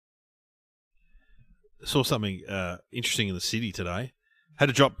saw something interesting in the city today. Had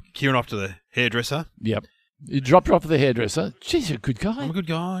to drop Kieran off to the hairdresser. Yep. You dropped her off at the hairdresser. She's a good guy. I'm a good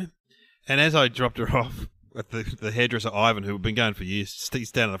guy. And as I dropped her off at the hairdresser, Ivan, who had been going for years, he's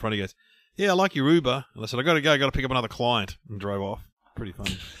standing in the front. He goes, "Yeah, I like your Uber." And I said, "I got to go. I got to pick up another client," and drove off. Pretty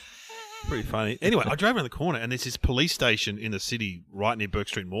funny. Pretty funny. Anyway, I drove around the corner, and there's this police station in the city right near Burke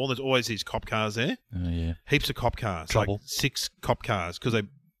Street Mall. There's always these cop cars there. Oh, yeah. Heaps of cop cars. Trouble. Like 6 cop cars because they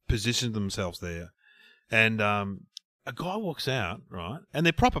positioned themselves there. And a guy walks out, right? And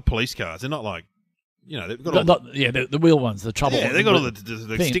they're proper police cars. They're not like, they've got all the wheel ones, the trouble. Yeah, they've got all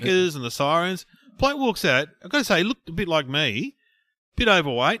the stickers and the sirens. Bloke walks out. I've got to say, he looked a bit like me. Bit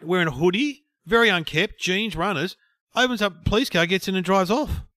overweight, wearing a hoodie, very unkempt, jeans, runners. Opens up a police car, gets in and drives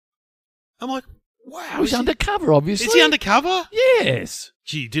off. I'm like, wow. He's undercover, obviously. Is he undercover? Yes.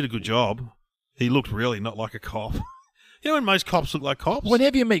 Gee, he did a good job. He looked really not like a cop. When most cops look like cops?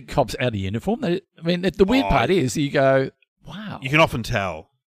 Whenever you meet cops out of uniform, the weird part is you go, wow. You can often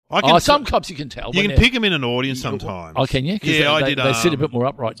tell. Some cops you can tell. You can pick them in an audience sometimes. Oh, can you? Yeah, I did. They sit a bit more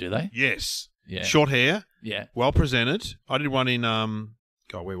upright, do they? Yes. Yeah. Short hair. Yeah. Well presented. I did one in,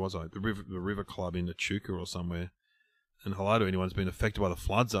 where was I? The River Club in Echuca or somewhere. And hello to anyone who's been affected by the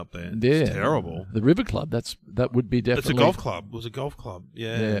floods up there. Yeah. It's terrible. The River Club, that would be definitely... It's a golf club. It was a golf club.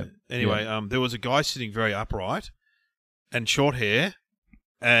 Yeah. Anyway, there was a guy sitting very upright and short hair,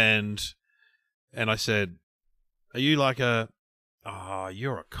 and I said, "Are you like a... Oh,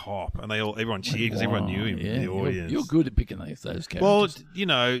 you're a cop." And everyone cheered because everyone knew him in the audience. You're good at picking those characters. Well,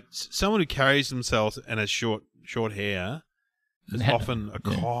 someone who carries themselves and has short hair... It's often a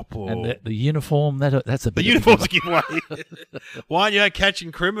cop or... And the uniform, that's a bit... The uniform's a giveaway. Why aren't you out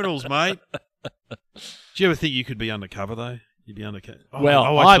catching criminals, mate? Do you ever think you could be undercover, though? You'd be undercover.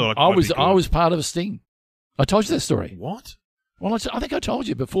 I was part of a sting. I told you that story. What? Well, I think I told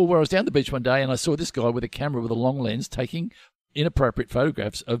you before where I was down the beach one day and I saw this guy with a camera with a long lens taking inappropriate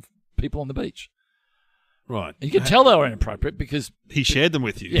photographs of people on the beach. Right. And you can tell they were inappropriate because... He shared them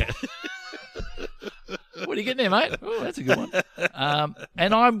with you. Yeah. What are you getting there, mate? Oh, that's a good one.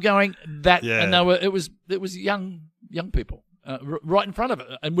 And I'm going that, and it was young people right in front of it,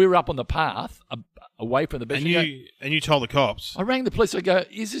 and we were up on the path away from the beach. And you told the cops. I rang the police. I go,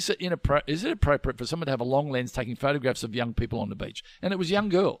 is it appropriate for someone to have a long lens taking photographs of young people on the beach? And it was young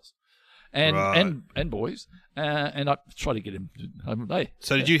girls, and boys, and I tried to get him home.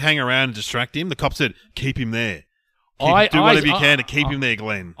 So did you hang around and distract him? The cop said, "Keep him there. Do whatever you can to keep him there,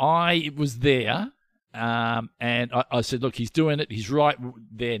 Glenn." I was there. And I said, "Look, he's doing it. He's right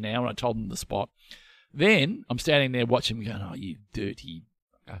there now." And I told him the spot. Then I'm standing there watching him going, "Oh, you dirty."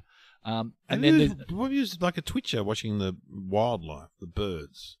 And then what was like a twitcher watching the wildlife, the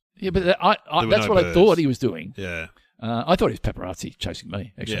birds. Yeah, but that's what I thought he was doing. Yeah. I thought he was paparazzi chasing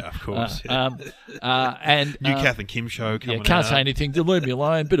me, actually. Yeah, of course. And New Kath and Kim show coming out. Can't say anything. Leave me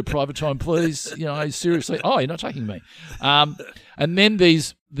alone. Bit of private time, please. Seriously. Oh, you're not taking me. And then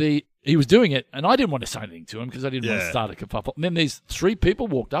he was doing it, and I didn't want to say anything to him because I didn't want to start a kerfuffle. And then these 3 people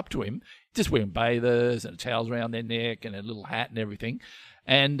walked up to him, just wearing bathers and towels around their neck and a little hat and everything.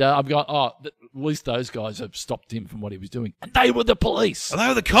 And I've got, at least those guys have stopped him from what he was doing. And they were the police. Oh, they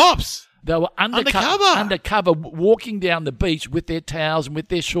were the cops. They were undercover, walking down the beach with their towels and with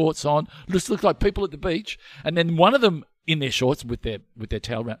their shorts on. Just looked like people at the beach. And then one of them in their shorts with their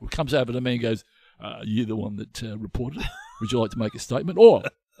towel around comes over to me and goes, "You're the one that reported it. Would you like to make a statement?" Or,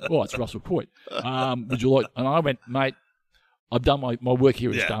 it's Russell Coit. Would you like? And I went, "Mate, I've done my work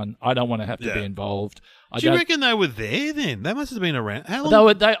here is done. I don't want to have to be involved." Do you reckon they were there then? They must have been around. How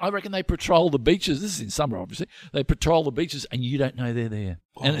long? I reckon they patrol the beaches. This is in summer, obviously. They patrol the beaches, and you don't know they're there.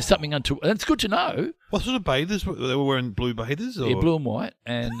 Oh. And it's something and it's good to know. What sort of bathers? They were wearing blue bathers? Or? Yeah, blue and white.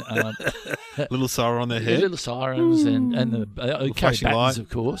 And little siren on their head? Little sirens and the flashing lights, of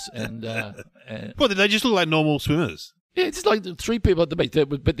course. And what, did they just look like normal swimmers? Yeah, it's like 3 people at the beach.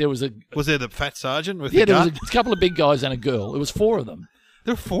 But there was Was there the fat sergeant with there was a couple of big guys and a girl. It was 4 of them.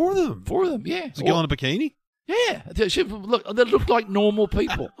 There were 4 of them? 4 of them, yeah. Was a girl in a bikini? Yeah. They looked like normal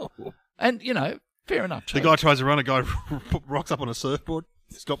people. And, fair enough. The guy tries to run, a guy rocks up on a surfboard.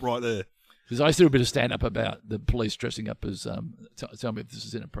 Stop right there. Because I used to do a bit of stand-up about the police dressing up as, tell me if this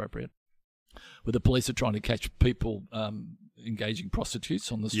is inappropriate, where the police are trying to catch people engaging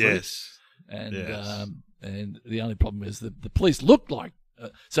prostitutes on the street. Yes. And the only problem is the police looked like,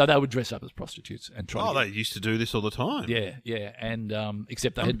 so they would dress up as prostitutes and try. Oh, they used to do this all the time. Yeah, and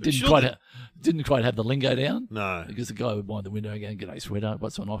except they didn't quite have the lingo down. No, because the guy would wind the window again, "G'day, sweetheart,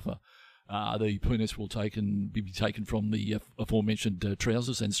 what's on offer?" The penis will be taken from the aforementioned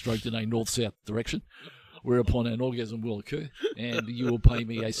trousers and stroked in a north-south direction. whereupon an orgasm will occur, and you will pay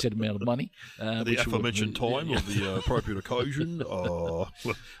me a set amount of money. The aforementioned time of the appropriate occasion.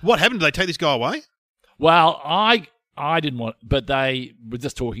 What happened? Did they take this guy away? Well, I didn't want, but they were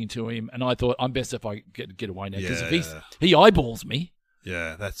just talking to him, and I thought I'm best if I get away now because if he eyeballs me,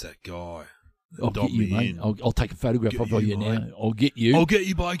 that's that guy. I'll get you, mate. I'll take a photograph of you now. I'll get you. I'll get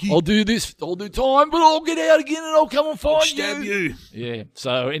you, Bakey. I'll do this. I'll do time, but I'll get out again and I'll come and find stab you. Yeah.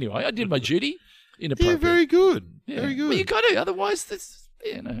 So anyway, I did my duty. Inappropriate. Yeah, very good. Yeah. Very good. Well, you got to. Otherwise, that's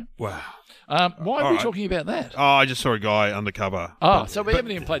Wow. Why are we talking about that? Oh, I just saw a guy undercover. Oh, so we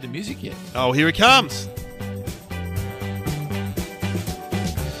haven't even played the music yet. Oh, here he comes.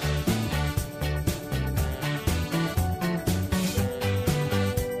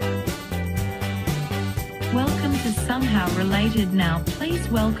 Welcome to Somehow Related Now. Please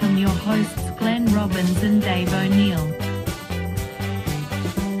welcome your hosts Glenn Robbins and Dave O'Neill.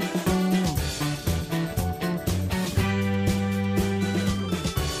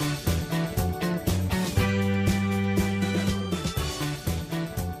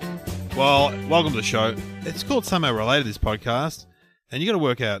 Well, welcome to the show. It's called Somehow Related, this podcast, and you got to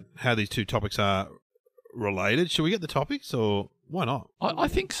work out how these two topics are related. Should we get the topics, or why not? I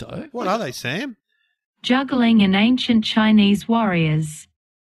think so. What are they, Sam? Juggling and ancient Chinese warriors.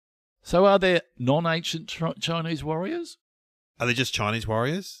 So are there non-ancient Chinese warriors? Are they just Chinese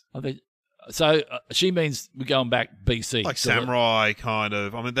warriors? Are they? So she means we're going back BC. Like samurai kind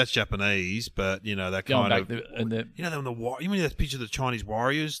of. I mean, that's Japanese, but, you know, that kind of... you know, you mean that picture of the Chinese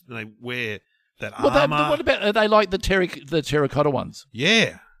warriors? And they wear that armor. What about, are they like the terracotta ones?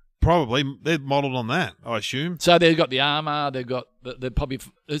 Yeah, probably. They're modelled on that, I assume. So they've got the armor,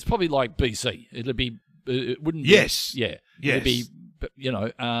 it's probably like BC. It wouldn't be... Yes. Yeah. Yes. It'd be, you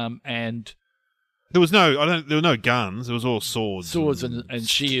know, and... There were no guns. It was all swords. And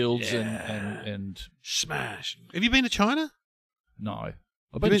shields and... Smash. Have you been to China? No.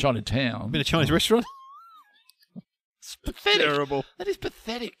 I've been to Chinatown. Been to a Chinese restaurant? It's pathetic. Terrible. That is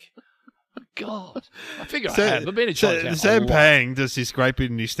pathetic. Oh, God. I figure I have. I've been to Chinatown. Sam Pang does this great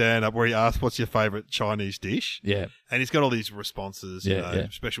bit in his stand-up where he asks, what's your favourite Chinese dish? Yeah. And he's got all these responses,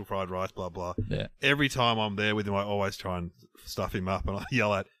 special fried rice, blah, blah. Yeah. Every time I'm there with him, I always try and stuff him up and I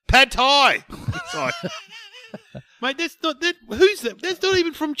yell out, Pad Thai! It's like, mate, that's not that. Who's that? That's not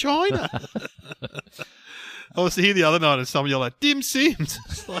even from China. I was here the other night and someone yelled out, Dim Sims.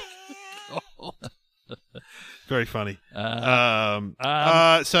 It's like, God. Very funny.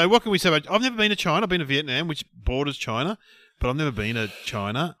 So what can we say about... I've never been to China. I've been to Vietnam, which borders China, but I've never been to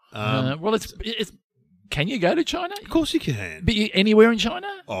China. Well, it's... Can you go to China? Of course you can. But anywhere in China?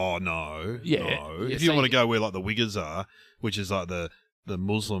 Oh, no. Yeah. No. If you want to go where like the Uyghurs are, which is like the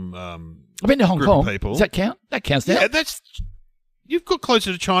Muslim I've been to Hong Kong. People. Does that count? That counts now. Yeah, that's... You've got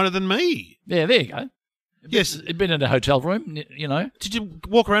closer to China than me. Yeah, there you go. Yes. You've been in a hotel room, you know. Did you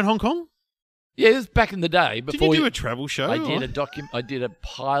walk around Hong Kong? Yeah, it was back in the day. Did you do a travel show? I did a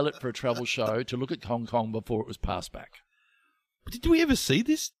pilot for a travel show to look at Hong Kong before it was passed back. Did we ever see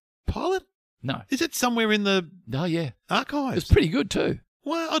this pilot? No. Is it somewhere in the archives? It's pretty good too.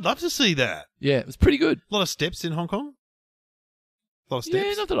 Well, I'd love to see that. Yeah, it was pretty good. A lot of steps in Hong Kong? A lot of steps?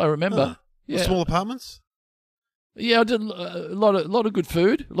 Yeah, not that I remember. Yeah. Small apartments? Yeah, I did a lot of good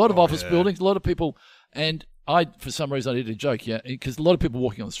food, a lot of office buildings, a lot of people. And for some reason, I did a joke, because a lot of people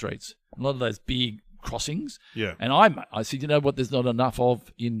walking on the streets, a lot of those big crossings. Yeah. And I said, you know what there's not enough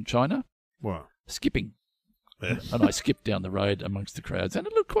of in China? What? Skipping. Yeah. And I skipped down the road amongst the crowds, and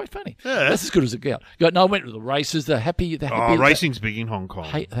it looked quite funny. Yeah. That's as good as it got. No, I went to the races, the happy. Racing's big in Hong Kong.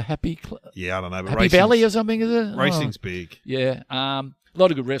 The happy. Yeah, I don't know. But Happy Valley or something, is it? Racing's big. Yeah. A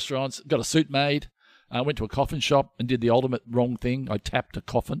lot of good restaurants. Got a suit made. I went to a coffin shop and did the ultimate wrong thing. I tapped a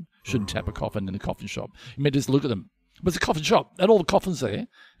coffin. Shouldn't tap a coffin in a coffin shop. You meant just look at them. But it's a coffin shop. They had all the coffins there, and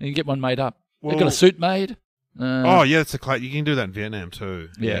you get one made up. They got a suit made. It's you can do that in Vietnam too.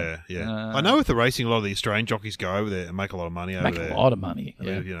 Yeah. I know with the racing, a lot of the Australian jockeys go over there and make a lot of money over there. Make a lot of money.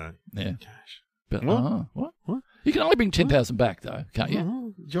 Yeah. You know. Yeah. Cash. But, What? You can only bring 10,000 back though, can't you?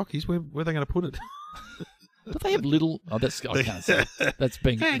 Oh, jockeys, where are they going to put it? But they have little... Oh, I can't say. That's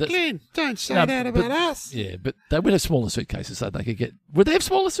being... Hey, Glenn, don't say that about us. Yeah, but they would have smaller suitcases so they could get... Would they have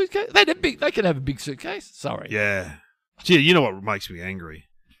smaller suitcases? They could have a big suitcase. Sorry. Yeah. Gee, you know what makes me angry?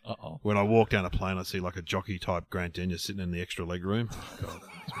 Uh-oh. When I walk down a plane, I see like a jockey-type Grant Denyer sitting in the extra leg room. God,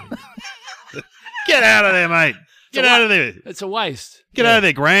 that makes me... Get out of there, mate. Get out of there. It's a waste. Get out of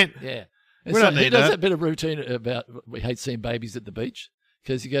there, Grant. Yeah. We don't need he does that bit of routine about we hate seeing babies at the beach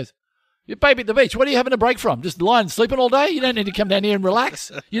because he goes... Your baby at the beach, what are you having a break from? Just lying sleeping all day? You don't need to come down here and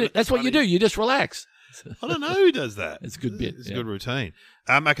relax. That's what you do. You just relax. I don't know who does that. It's a good bit. It's a good routine.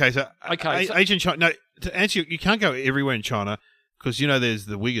 Okay, so ancient China. No, to answer you can't go everywhere in China because there's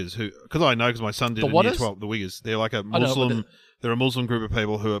the Uyghurs who. Because I know because my son did in year 12. The Uyghurs, they're like a Muslim. They're a Muslim group of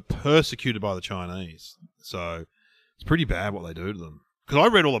people who are persecuted by the Chinese. So it's pretty bad what they do to them. Because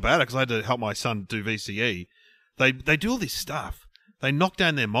I read all about it because I had to help my son do VCE. They do all this stuff. They knock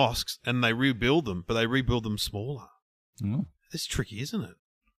down their mosques and they rebuild them, but they rebuild them smaller. Mm. It's tricky, isn't it?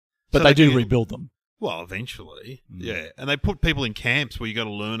 But so they do rebuild them. Well, eventually, yeah. And they put people in camps where you got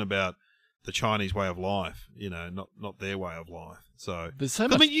to learn about the Chinese way of life, not their way of life. So,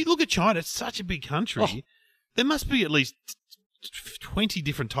 I mean, you look at China; it's such a big country. Oh. There must be at least 20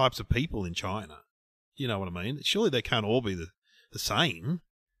 different types of people in China. You know what I mean? Surely they can't all be the same.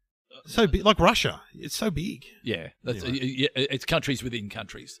 So big, like Russia, it's so big. Yeah, it's countries within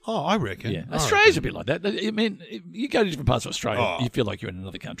countries. Oh, I reckon. Yeah, Australia's a bit like that. I mean, you go to different parts of Australia, you feel like you're in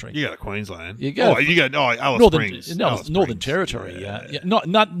another country. You go to Queensland. You go. Alice Springs. Northern Territory. Yeah. Not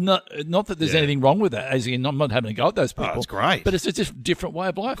that there's anything wrong with that. As in, I'm not having a go at those people. Oh, it's great. But it's a different way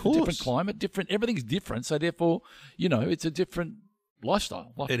of life, a different climate, everything's different. So therefore, it's a different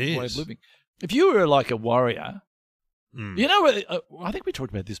lifestyle, way of living. If you were like a warrior. I think we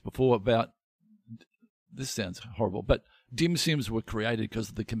talked about this before about, this sounds horrible, but dim sims were created because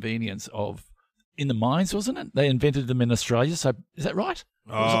of the convenience of, in the mines, wasn't it? They invented them in Australia, so is that right?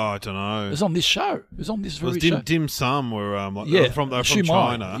 I don't know. It was on this show. It was on this very show. Dim sum were from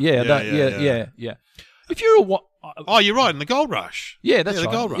China. Yeah. If you're you're right, in the gold rush. Yeah, that's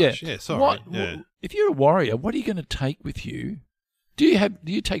right. The gold rush. Yeah, sorry. If you're a warrior, what are you going to take with you? Do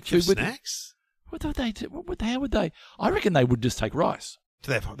you take food with snacks? What would they do? How would they? I reckon they would just take rice.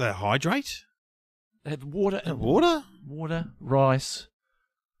 Do they hydrate? They have water. Water? Water, rice.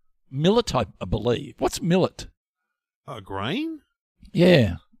 Millet, I believe. What's millet? Grain?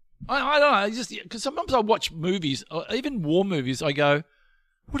 Yeah. I don't know. Just because sometimes I watch movies, even war movies, I go,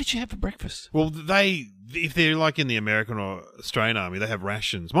 what did you have for breakfast? Well, if they're like in the American or Australian Army, they have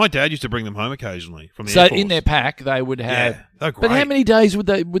rations. My dad used to bring them home occasionally from the Air Force. So in their pack, they would have. Yeah, they're great. But how many days would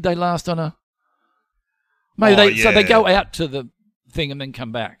they last on a? Maybe So they go out to the thing and then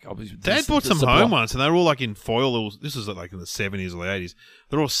come back. Obviously, Dad brought some home once, and they were all like in foil. This was like in the 70s or the 80s.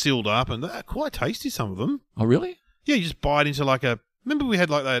 They're all sealed up, and they're quite tasty. Some of them. Oh, really? Yeah, you just bite into like a. Remember we had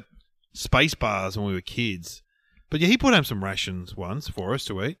like that space bars when we were kids. But yeah, he put home some rations once for us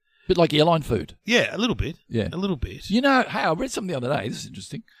to eat. Bit like airline food. Yeah, a little bit. Yeah, a little bit. Hey, I read something the other day. This is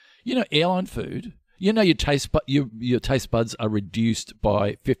interesting. Airline food. Your taste buds are reduced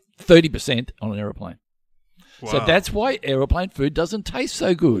by 30% on an aeroplane. Wow. So that's why aeroplane food doesn't taste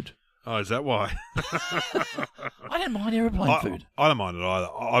so good. Oh, is that why? I don't mind aeroplane food. I don't mind it either.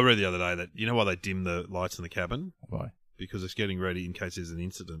 I read the other day that why they dim the lights in the cabin? Why? Because it's getting ready in case there's an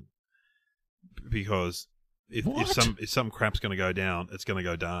incident. Because if some crap's going to go down, it's going to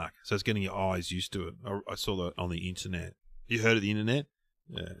go dark. So it's getting your eyes used to it. I saw that on the internet. You heard of the internet?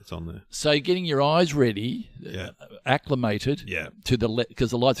 Yeah, it's on there. So getting your eyes ready, acclimated to because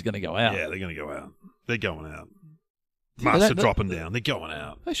the lights are going to go out. Yeah, they're going to go out. They're going out. Masts are dropping down. They're going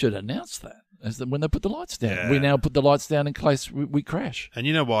out. They should announce that when they put the lights down. Yeah. We now put the lights down in case we crash. And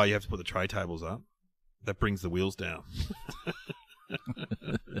you know why you have to put the tray tables up? That brings the wheels down.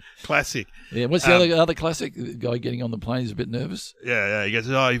 Classic. Yeah. What's the other classic? The guy getting on the plane is a bit nervous. Yeah. He goes,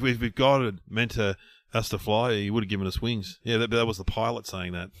 if we've got it meant to us to fly, he would have given us wings. Yeah, that was the pilot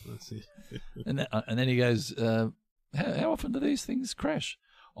saying that. And then he goes, how often do these things crash?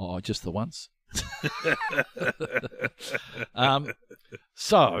 Oh, just the once.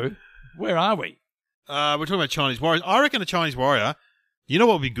 So, where are we? We're talking about Chinese warriors. I reckon a Chinese warrior, you know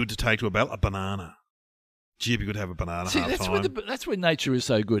what would be good to take to a battle? A banana. Gee, it'd be good to have a banana that's where nature is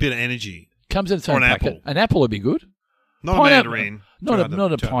so good. Bit of energy. Comes in its own packet. An apple would be good. Not a mandarin. Not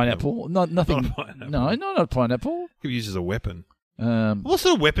a pineapple. Nothing. Not a pineapple. No, not a pineapple. Could be used as a weapon. What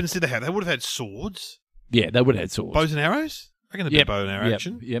sort of weapons did they have? They would have had swords. Yeah, they would have had swords. Bows and arrows? I reckon a bit of bow and arrow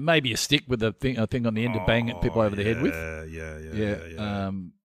action. Yeah, maybe a stick with a thing on the end to bang people over the head with. Yeah.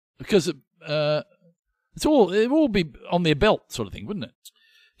 Because it would all be on their belt sort of thing, wouldn't it?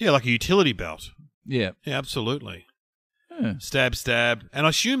 Yeah, like a utility belt. Yeah. Yeah, absolutely. Yeah. Stab. And I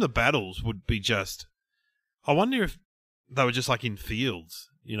assume the battles would be just... I wonder if they were just like in fields.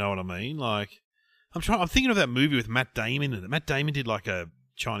 You know what I mean? Like, I'm thinking of that movie with Matt Damon in it. Matt Damon did like a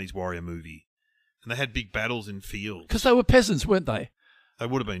Chinese warrior movie. And they had big battles in fields. Because they were peasants, weren't they? They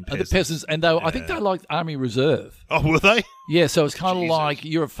would have been peasants. The peasants, and I think they liked Army Reserve. Oh, were they? Yeah, so it's kind of like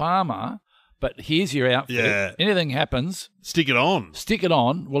you're a farmer, But here's your outfit. Yeah. Anything happens, Stick it on. stick it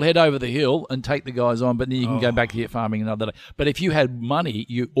on. We'll head over the hill and take the guys on, but then you can go back to your farming another day. But if you had money,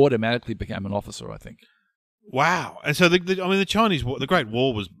 you automatically became an officer, I think. Wow. And so, the Chinese War, the Great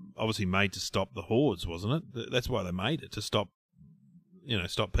War was obviously made to stop the hordes, wasn't it? That's why they made it, to stop,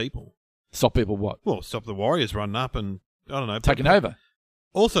 stop people. Stop people what? Well, stop the warriors running up and, I don't know. Taking over.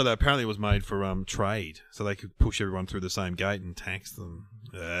 Also, that apparently was made for trade, so they could push everyone through the same gate and tax them.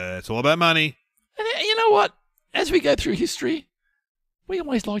 It's all about money. And you know what? As we go through history, we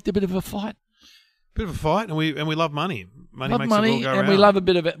always liked a bit of a fight. Bit of a fight, and we love money. Money love makes money, the world go and round. we love a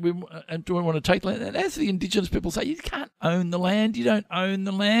bit of it. And do we want to take land? And as the indigenous people say, you can't own the land. You don't own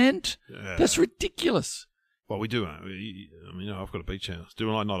the land. Yeah. That's ridiculous. Well, we do. I've got a beach house.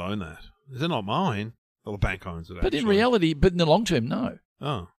 Do I not own that? Is it not mine? Well, the bank owns it. But in actually. reality, in the long term, no.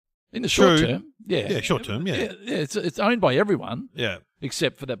 Oh. In the short True. term, yeah. Yeah, short term, yeah. It's owned by everyone. Yeah.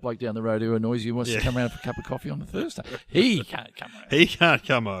 Except for that bloke down the road who annoys you, wants to come around for a cup of coffee on a Thursday. He can't come around. He can't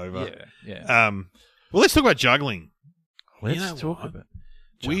come over. Yeah. Well, let's talk about juggling. Let's talk about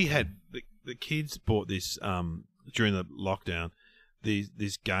juggling. We had the kids bought this during the lockdown.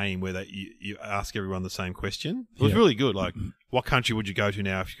 This game where you ask everyone the same question. It was really good. Like, what country would you go to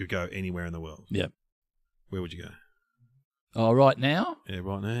now if you could go anywhere in the world? Yeah. Where would you go? Oh, right now? Yeah,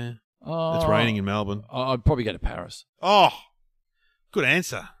 right now. Oh, It's raining in Melbourne. I'd probably go to Paris. Oh, good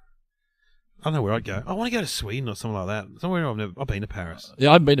answer. I don't know where I'd go. I want to go to Sweden or something like that. Somewhere I've been to Paris.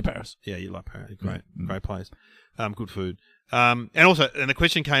 Yeah, I've been to Paris. Yeah, you like Paris. Great place. Good food. And the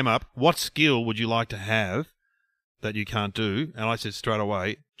question came up, what skill would you like to have that you can't do? And I said straight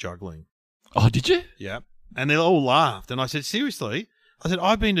away, juggling. Oh, did you? Yeah. And they all laughed. And I said, seriously? I said,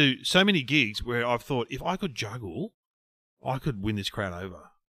 I've been to so many gigs where I've thought, if I could juggle, I could win this crowd over.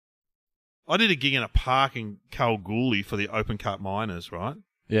 I did a gig in a park in Kalgoorlie for the open cut miners, right?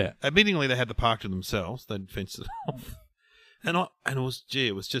 Yeah. Admittingly, they had the park to themselves. They'd fenced it off. And it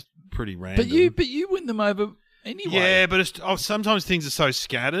was just pretty random. But you win them over anyway. Yeah, but sometimes things are so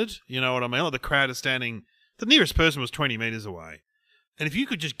scattered. You know what I mean? Like the crowd is standing. The nearest person was 20 metres away. And if you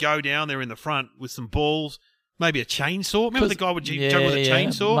could just go down there in the front with some balls, maybe a chainsaw. Remember the guy would juggle with a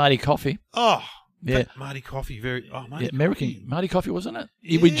chainsaw? Marty Coffey. Oh, yeah. Marty Coffey. American Marty Coffey, wasn't it?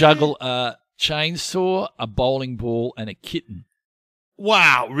 He would juggle a chainsaw, a bowling ball, and a kitten.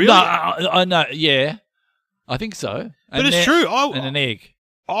 Wow, really? No, I know. Yeah, I think so. But it's true. And an egg.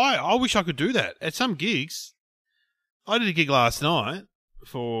 I wish I could do that at some gigs. I did a gig last night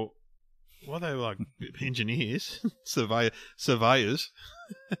for, they were like engineers, surveyors.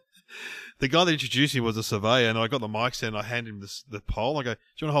 The guy that introduced me was a surveyor, and I got the mic stand, and I handed him the pole. I go, do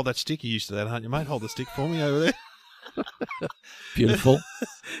you want to hold that stick? You're used to that, aren't you, mate? Hold the stick for me over there. Beautiful.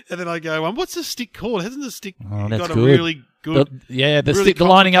 And then I go, what's the stick called? Hasn't the stick that's got a good. really good... The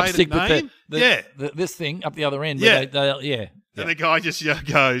lining up stick name? with this thing up the other end. Yeah. And the guy just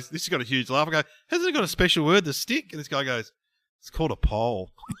goes, this has got a huge laugh. I go, hasn't it got a special word, the stick? And this guy goes, it's called a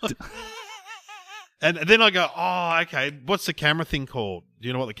pole. And then I go, oh, okay, what's the camera thing called? Do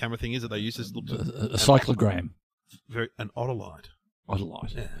you know what the camera thing is that they use? This a cyclogram. An autolite.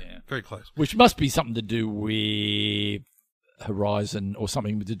 Autolite, yeah. Very close. Which must be something to do with horizon or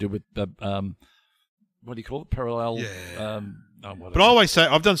something to do with, what do you call it? Parallel. Yeah. But I always say,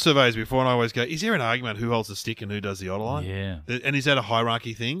 I've done surveys before, and I always go, is there an argument who holds the stick and who does the autolite? Yeah. And is that a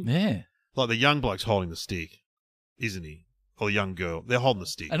hierarchy thing? Yeah. Like the young bloke's holding the stick, isn't he? Or the young girl. They're holding the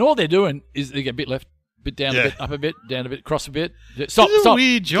stick. And all they're doing is they get a bit left, bit down, a bit up a bit, down a bit, cross a bit. Stop. It's a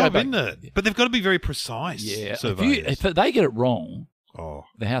weird job, isn't it? Yeah. But they've got to be very precise. Yeah. Surveyors. If they get it wrong,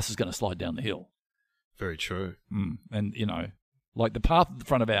 the house is going to slide down the hill. Very true. And, like the path at the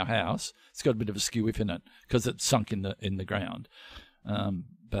front of our house, it's got a bit of a skew in it because it's sunk in the ground.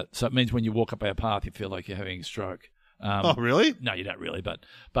 So it means when you walk up our path, you feel like you're having a stroke. Oh, really? No, you don't really. But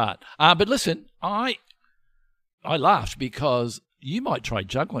listen, I laughed because you might try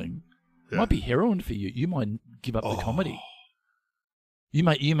juggling. It might be heroin for you. You might give up the comedy. You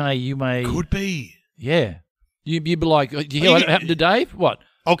may. Could be. Yeah. You'd be like, do you hear what happened to Dave? What?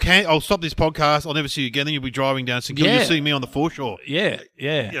 Okay, I'll stop this podcast. I'll never see you again. Then you'll be driving down St Kilda. You'll see me on the foreshore. Yeah.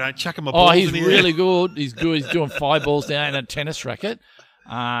 Chucking my balls in the air. He's really good. He's good. He's doing 5 balls down in a tennis racket.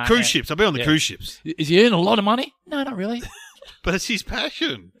 Cruise ships. I'll be on the cruise ships. Is he earning a lot of money? No, not really. But it's his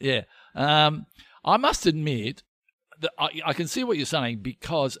passion. Yeah. I must admit that I can see what you're saying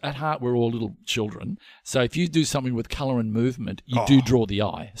because at heart we're all little children. So if you do something with colour and movement, you do draw the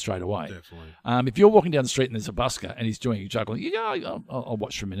eye straight away. Definitely. If you're walking down the street and there's a busker and he's doing juggling, you go, I'll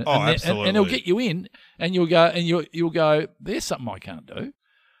watch for a minute. Absolutely. And he'll get you in, and you'll go, there's something I can't do.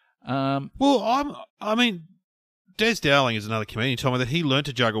 Des Dowling is another comedian. He told me that he learned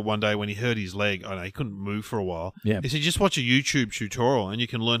to juggle one day when he hurt his leg. I know he couldn't move for a while. Yeah. He said, just watch a YouTube tutorial and you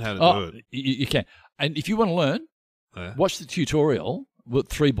can learn how to do it. You can. And if you want to learn, watch the tutorial with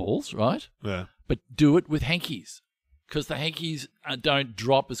 3 balls, right? Yeah. But do it with hankies because the hankies don't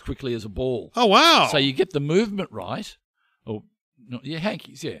drop as quickly as a ball. Oh, wow. So you get the movement right. Or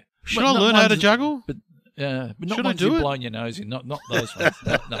hankies, yeah. Should I learn how to juggle? But not Should ones I do you're it? blowing your nose in. Not those ones.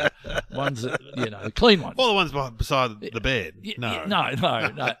 No. Ones that, clean ones. Well, the ones beside the bed. No. No.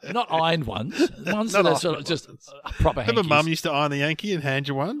 Not ironed ones. Ones that are sort of just proper hankies. Remember Mum used to iron the Yankee and hand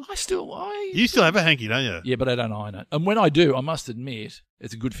you one? You still have a hanky, don't you? Yeah, but I don't iron it. And when I do, I must admit,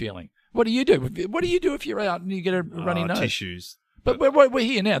 it's a good feeling. What do you do? What do you do if you're out and you get a runny nose? Tissues. But we're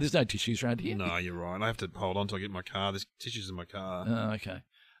here now. There's no tissues around here. No, you're right. I have to hold on till I get my car. There's tissues in my car. Okay.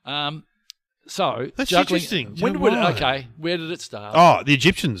 So that's juggling. Interesting. Where did it start? Oh, the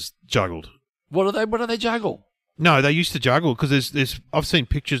Egyptians juggled. What do they juggle? No, they used to juggle because there's I've seen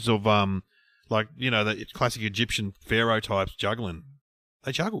pictures of the classic Egyptian pharaoh types juggling.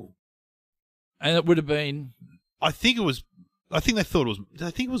 They juggle. And it would have been. I think they thought it was. Did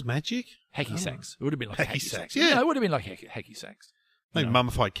they think it was magic? Hacky sacks. It would have been like hacky sacks. Yeah, it would have been like hacky sacks. Maybe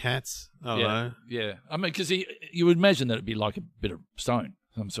mummified cats. I don't know. Yeah. I mean, because you would imagine that it'd be like a bit of stone,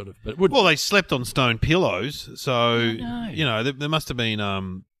 some sort of. But it would. Well, they slept on stone pillows, so there must have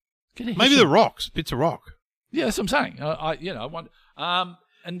been maybe the rocks, bits of rock. Yeah, that's what I'm saying. I wonder.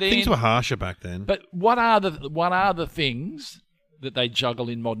 And then things were harsher back then. But what are the things that they juggle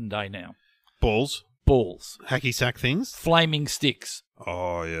in modern day now? Balls, hacky sack things, flaming sticks.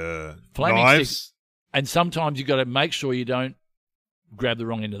 Oh yeah, flaming knives. Sticks. And sometimes you got to make sure you don't grab the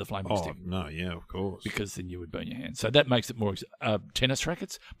wrong end of the flaming stick. Oh no, yeah, of course. Because then you would burn your hand. So that makes it more. Tennis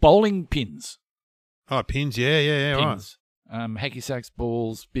rackets, bowling pins. Oh, pins, yeah, pins. Right. Hacky sacks,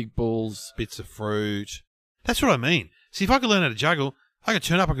 balls, big balls, bits of fruit. That's what I mean. See, if I could learn how to juggle, I could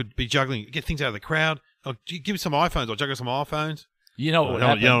turn up. I could be juggling, get things out of the crowd. I'll give me some iPhones. I'll juggle some iPhones. You know what would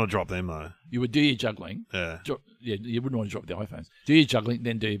happen? You don't want to drop them though. You would do your juggling. Yeah. You wouldn't want to drop the iPhones. Do your juggling,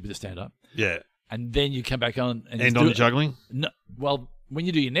 then do a bit of stand up. Yeah. And then you come back on and end on the juggling. No, well, when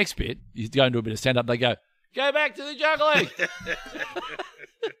you do your next bit, you go and do a bit of stand up. They go back to the juggling.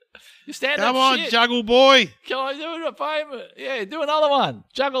 You stand up. Come on, juggle boy. Come on, do a favor. Yeah, do another one.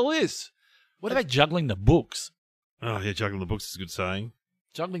 Juggle this. What about juggling the books? Oh yeah, juggling the books is a good saying.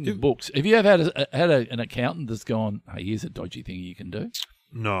 Juggling the books. Have you ever had an accountant that's gone, hey, here's a dodgy thing you can do?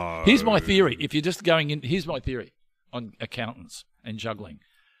 No. Here's my theory. If you're just going in, here's my theory on accountants and juggling.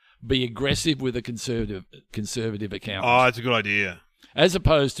 Be aggressive with a conservative accountant. Oh, it's a good idea. As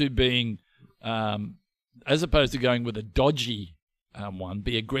opposed to being, as opposed to going with a dodgy one,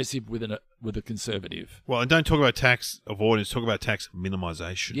 be aggressive with a conservative. Well, and don't talk about tax avoidance. Talk about tax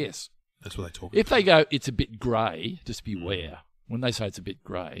minimisation. Yes. That's what they talk about. If they go, it's a bit grey, just beware. When they say it's a bit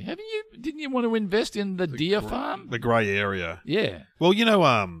grey, didn't you want to invest in the deer farm? The grey area. Yeah. Well,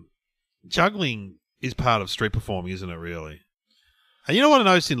 juggling is part of street performing, isn't it, really? And you know what I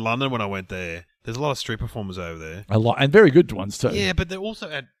noticed in London when I went there? There's a lot of street performers over there. A lot, and very good ones too. Yeah, but they're also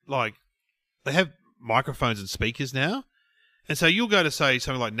they have microphones and speakers now. And so you'll go to, say,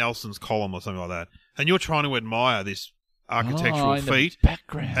 something like Nelson's Column or something like that, and you're trying to admire this architectural feat. The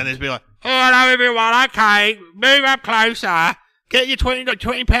background. And there's be like, hello everyone, okay, move up closer. Get your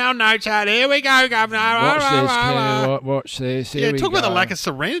 20-pound notes out. Here we go, Governor. Watch this. Here yeah, we talk go. about the lack of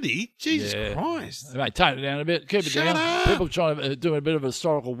serenity. Jesus Christ. Mate, tone it down a bit. Keep it down. Up. People trying to do a bit of a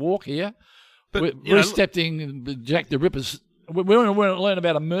historical walk here. But we're stepping Jack the Ripper's. We want to learn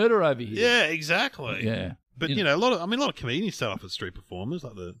about a murder over here. Yeah, exactly. Yeah. But, a lot of comedians start off as street performers,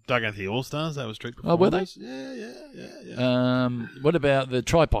 like the Doug Anthony All-Stars, they were street performers. Oh, were they? Yeah. What about the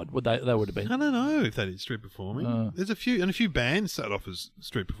Tripod? They would have been. I don't know if they did street performing. There's a few bands start off as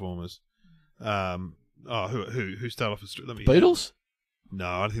street performers. Who start off as street? Beatles? No,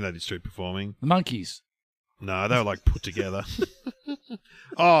 I don't think they did street performing. The Monkees? No, they were like put together.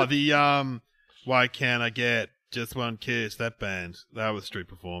 Why Can't I Get Just One Kiss? That band, they were street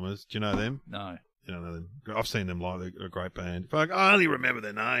performers. Do you know them? No. You don't know them. I've seen them live. They're a great band. But I only remember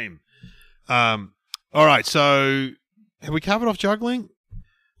their name. All right, so have we covered off juggling?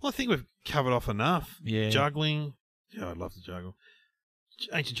 Well, I think we've covered off enough. Yeah. Juggling. Yeah, I'd love to juggle.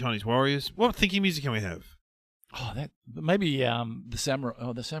 Ancient Chinese warriors. What thinking music can we have? Oh, maybe the samurai.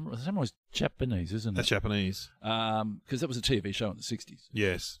 Oh, the samurai's Japanese, isn't it? That's Japanese. Because that was a TV show in the 60s.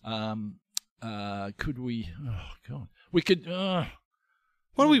 Yes. Could we? Oh God, we could. Why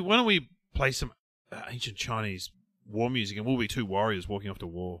don't we play some ancient Chinese war music, and we'll be two warriors walking off to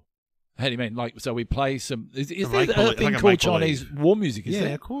war. How do you mean? So we play some? Is there Like a thing called Chinese war music? Is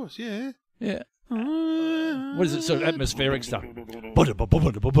there? Of course. Yeah. Yeah. What is it? So atmospheric stuff. Oh,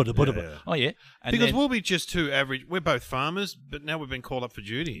 yeah. And because then, we'll be just two average. We're both farmers, but now we've been called up for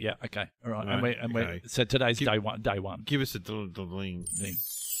duty. yeah, okay. All right. Right, And we're, okay. so today's day one. Give us a dling. Thing.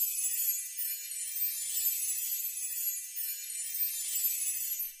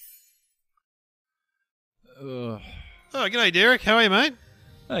 Oh, g'day, Derek. How are you, mate?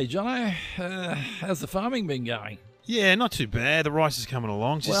 Hey, Jono. How's the farming been going? Yeah, not too bad. The rice is coming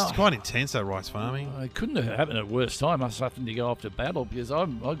along. It's Well- quite intense, though, rice farming. I couldn't have happened at a worse time. I was having to go off to battle because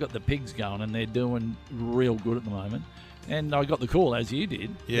I've got the pigs going and they're doing real good at the moment. And I got the call, as you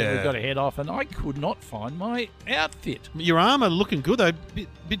did. Yeah. We've got to head off, and I could not find my outfit. Your armour looking good, though.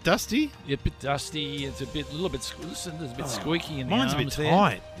 Bit dusty. Yeah, a bit dusty. It's a little bit, listen, there's a bit squeaky in the Mine's a arms bit there.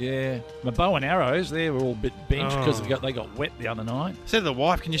 tight. Yeah. My bow and arrows, they were all a bit bent because they got wet the other night. Said to the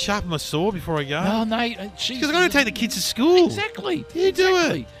wife, can you sharpen my sword before I go? Oh, no. She's Because I've got to take the kids to school. Exactly. You do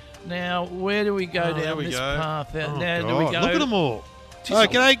exactly. Now, where do we go there down we this go. path? Oh, Now, God. do we go? Look at them all. Jeez, Oh,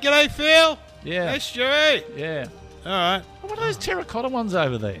 g'day, Phil. Yeah. Hey, Stewie. Yeah. All right. What are those terracotta ones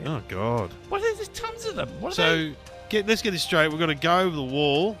over there? Oh, God. What are there? There's tons of them. What are So let's get this straight. We've got to go over the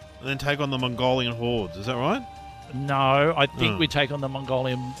wall and then take on the Mongolian hordes. Is that right? they? No, I think we take on the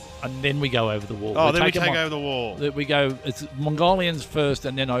Mongolian and then we go over the wall. Oh, then we take over the wall. We go. It's Mongolians first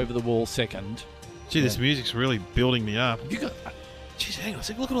and then over the wall second. Gee, this music's really building me up. You got. Jeez, hang on a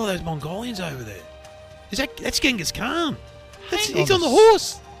second. Look at all those Mongolians over there. That's Genghis Khan. Hang He's on on the a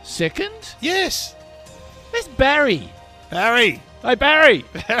horse. Second? Yes. There's Barry. Barry. Hey, Barry.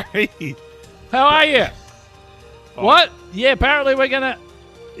 Barry. How are you? Oh. What? Yeah, apparently we're gonna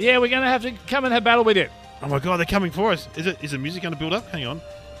have to come and have battle with you. Oh, my God, they're coming for us. Is the music going to build up? Hang on.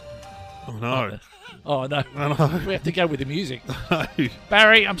 Oh, no. Oh no. Oh, no. We have to go with the music. No.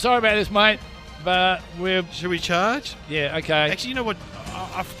 Barry, I'm sorry about this, mate, but we're Should we charge? yeah okay. Actually, you know what?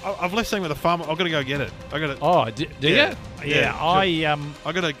 I've left something with the farmer. I've got to go get it. I got to. Oh, do Yeah. you? Yeah. I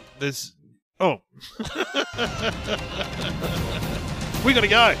I got to. There's. Oh. We got to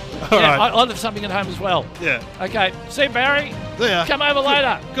go. All yeah, right. I have something at home as well. Yeah. Okay, see you, Barry. There. Come over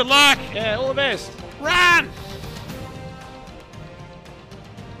later. Good luck. Yeah, all the best. Run.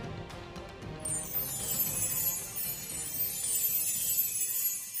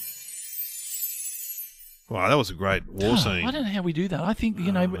 Wow, that was a great war scene. I don't know how we do that. I think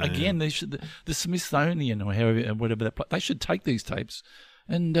man. again they should the Smithsonian or however whatever they should take these tapes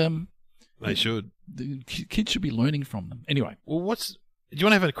and They should. the kids should be learning from them. Anyway, Well, do you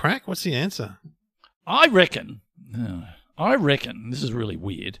want to have a crack? What's the answer? I reckon this is really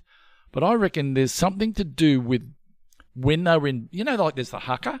weird, but I reckon there's something to do with when they were in, like there's the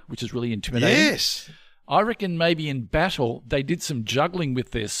haka, which is really intimidating. Yes. I reckon maybe in battle they did some juggling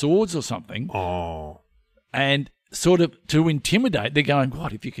with their swords or something, Oh. and sort of to intimidate. They're going,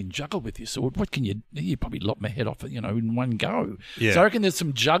 what, if you can juggle with your sword, what can you probably lop my head off, in one go. Yeah. So I reckon there's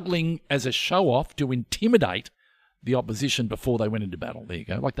some juggling as a show-off to intimidate the opposition before they went into battle. There you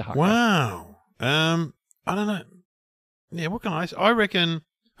go, like the haka. Wow. I don't know. Yeah, what can I say? I reckon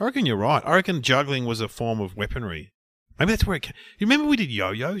you're right. I reckon juggling was a form of weaponry. Maybe that's where it came. You remember we did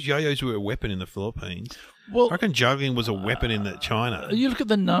yo-yos? Yo-yos were a weapon in the Philippines. Well, I reckon juggling was a weapon in China. you look at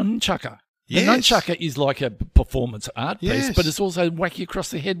the nunchucker. Yes. The nunchucker is like a performance art piece, Yes. but it's also whack you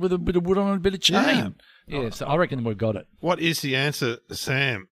across the head with a bit of wood on and a bit of chain. Yeah. Yeah, so I reckon we've got it. What is the answer,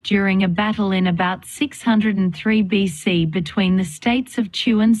 Sam? During a battle in about 603 BC between the states of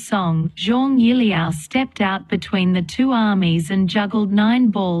Chu and Song, Zhang Yiliao stepped out between the two armies and juggled 9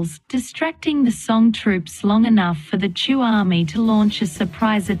 balls, distracting the Song troops long enough for the Chu army to launch a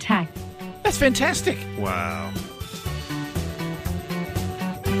surprise attack. That's fantastic. Wow.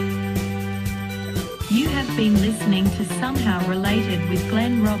 You have been listening to Somehow Related with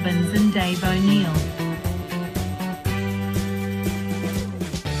Glenn Robbins and Dave O'Neill.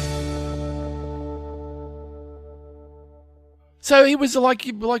 So it was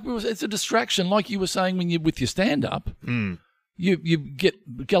it's a distraction, like you were saying when you with your stand up. Mm. You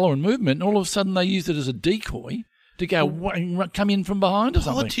get Galloway movement, and all of a sudden they used it as a decoy to go come in from behind or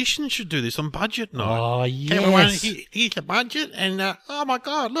something. Politicians should do this on budget night. Oh Everyone, yes, here's the budget, and oh my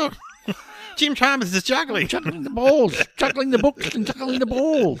God, look, Jim Chalmers is juggling. juggling the balls, juggling the books, and juggling the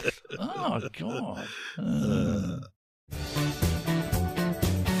balls. Oh God.